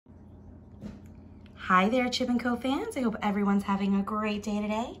Hi there, Chip & Co fans. I hope everyone's having a great day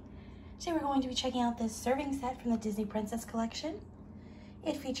today. Today we're going to be checking out this serving set from the Disney Princess Collection.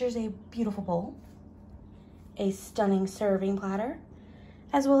 It features a beautiful bowl, a stunning serving platter,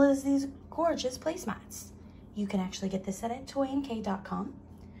 as well as these gorgeous placemats. You can actually get this set at toynk.com.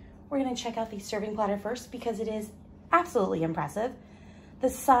 We're going to check out the serving platter first because it is absolutely impressive. The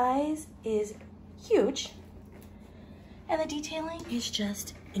size is huge, and the detailing is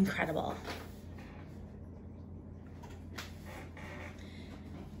just incredible.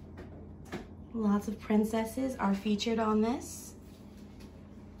 Lots of princesses are featured on this.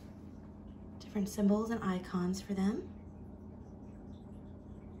 Different symbols and icons for them.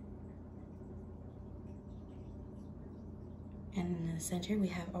 And in the center we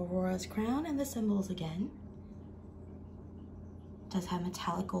have Aurora's crown and the symbols again. It does have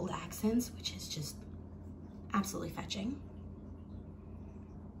metallic gold accents, which is just absolutely fetching.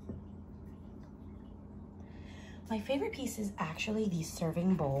 My favorite piece is actually the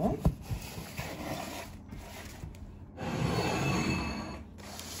serving bowl.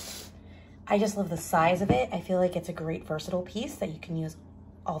 I just love the size of it. I feel like it's a great versatile piece that you can use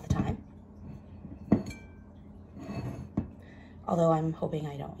all the time. Although I'm hoping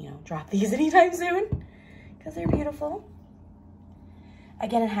I don't, drop these anytime soon because they're beautiful.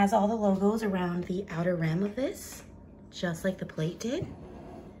 Again, it has all the logos around the outer rim of this, just like the plate did.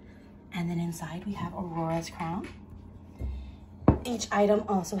 And then inside we have Aurora's crown. Each item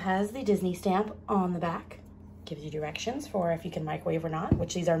also has the Disney stamp on the back. Gives you directions for if you can microwave or not,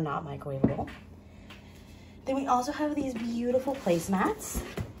 which these are not microwavable. Then we also have these beautiful placemats,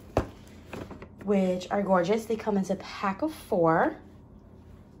 which are gorgeous. They come as a pack of 4.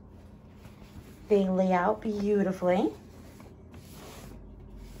 They lay out beautifully.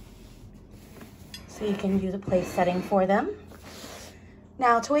 So you can use a place setting for them.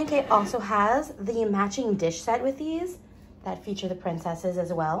 Now, Toynk also has the matching dish set with these that feature the princesses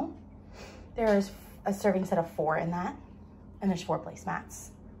as well. There's a serving set of 4 in that, and there's 4 placemats.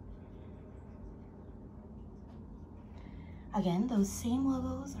 Again, those same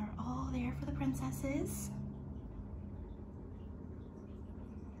logos are all there for the princesses.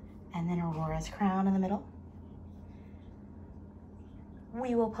 And then Aurora's crown in the middle.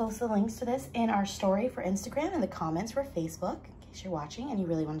 We will post the links to this in our story for Instagram and the comments for Facebook, in case you're watching and you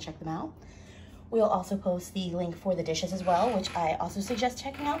really want to check them out. We'll also post the link for the dishes as well, which I also suggest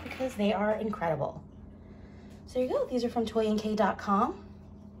checking out because they are incredible. So there you go. These are from toynk.com,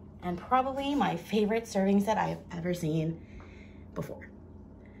 and probably my favorite serving set I've ever seen before.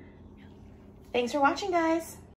 Thanks for watching, guys.